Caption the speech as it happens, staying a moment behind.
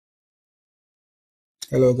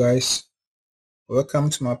Hello guys, welcome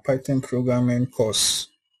to my Python programming course.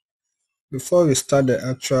 Before we start the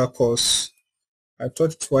actual course, I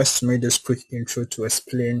thought it wise to make this quick intro to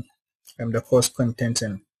explain the course content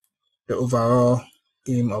and the overall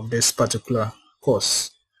aim of this particular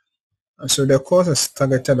course. And so the course is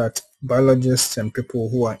targeted at biologists and people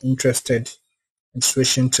who are interested in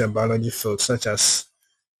switching to a biology field such as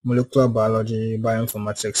molecular biology,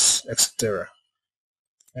 bioinformatics, etc.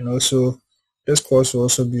 And also, this course will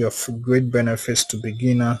also be of great benefits to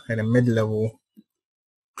beginner and mid-level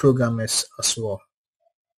programmers as well.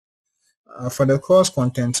 For the course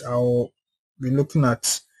content, I will be looking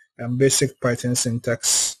at basic Python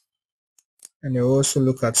syntax, and I will also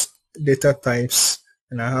look at data types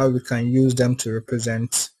and how we can use them to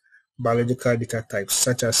represent biological data types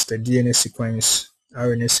such as the DNA sequence,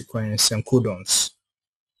 RNA sequence, and codons.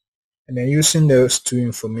 And then using those two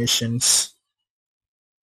informations,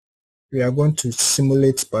 we are going to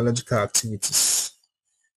simulate biological activities.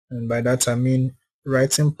 And by that I mean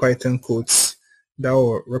writing Python codes that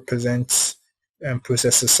will represent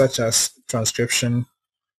processes such as transcription,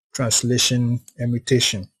 translation, and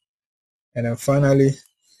mutation. And then finally,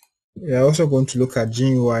 we are also going to look at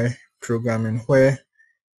GUI programming, where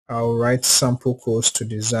I'll write sample codes to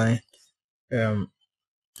design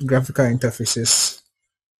graphical interfaces.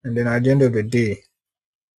 And then at the end of the day,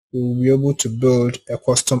 we will be able to build a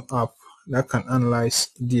custom app that can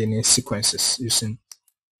analyze DNA sequences using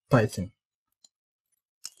Python.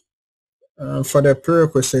 For the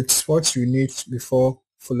prerequisites, what you need before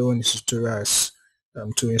following this tutorial is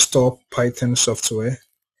to install Python software.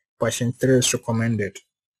 Python 3 is recommended.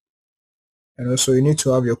 And also you need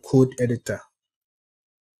to have your code editor.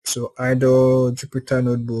 So Idle, Jupyter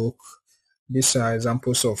Notebook, these are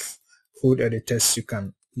examples of code editors you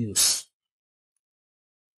can use.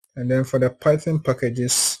 And then for the Python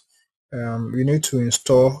packages, you need to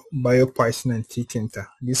install BioPython and Tkinter.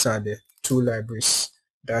 These are the two libraries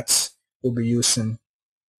that we'll be using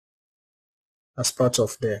as part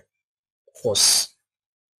of the course.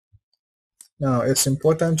 Now, it's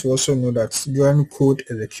important to also know that during code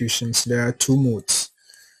executions, there are two modes.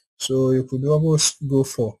 So you could always go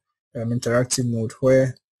for interactive mode,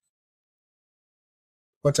 where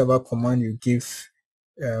whatever command you give,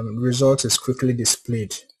 result is quickly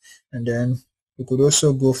displayed. And then you could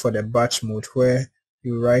also go for the batch mode, where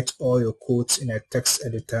you write all your codes in a text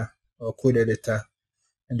editor or code editor,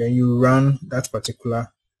 and then you run that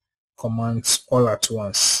particular commands all at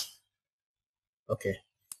once. Okay.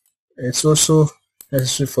 It's also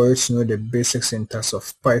necessary for you to know the basic syntax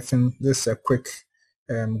of Python. This is a quick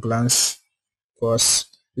glance, because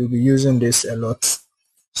you'll be using this a lot.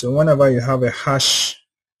 So whenever you have a hash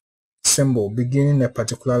symbol beginning a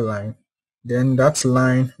particular line, then that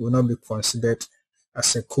line will not be considered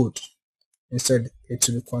as a code. Instead, it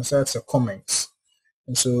will be considered as a comment.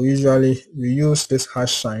 And so usually we use this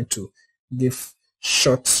hash sign to give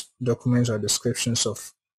short documents or descriptions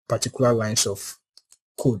of particular lines of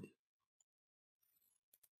code.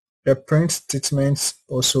 The print statement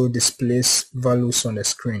also displays values on the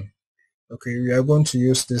screen. Okay, we are going to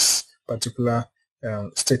use this particular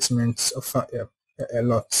statement a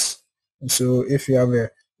lot. And so if you have a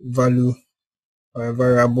value or a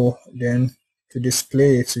variable, then to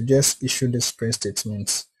display it, you just issue this print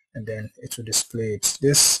statement and then it will display it.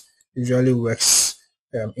 This usually works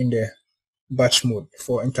in the batch mode.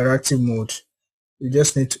 For interactive mode, you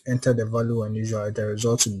just need to enter the value and usually the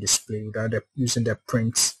result will be displayed without using the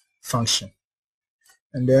print function.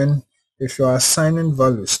 And then if you are assigning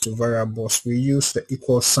values to variables, we use the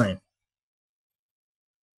equal sign.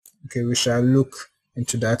 Okay, we shall look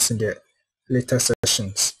into that in the later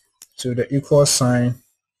sessions. So the equal sign,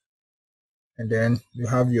 and then you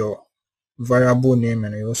have your variable name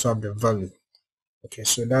and you also have the value. Okay,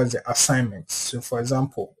 so that's the assignment. So for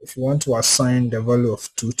example, if you want to assign the value of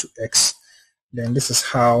 2 to x, then this is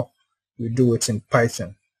how we do it in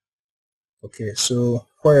Python. Okay, so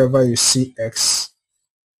wherever you see x,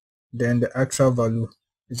 then the actual value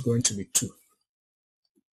is going to be 2.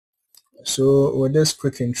 So with this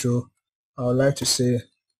quick intro, I would like to say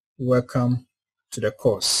welcome to the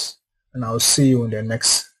course, and I'll see you in the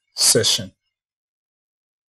next session.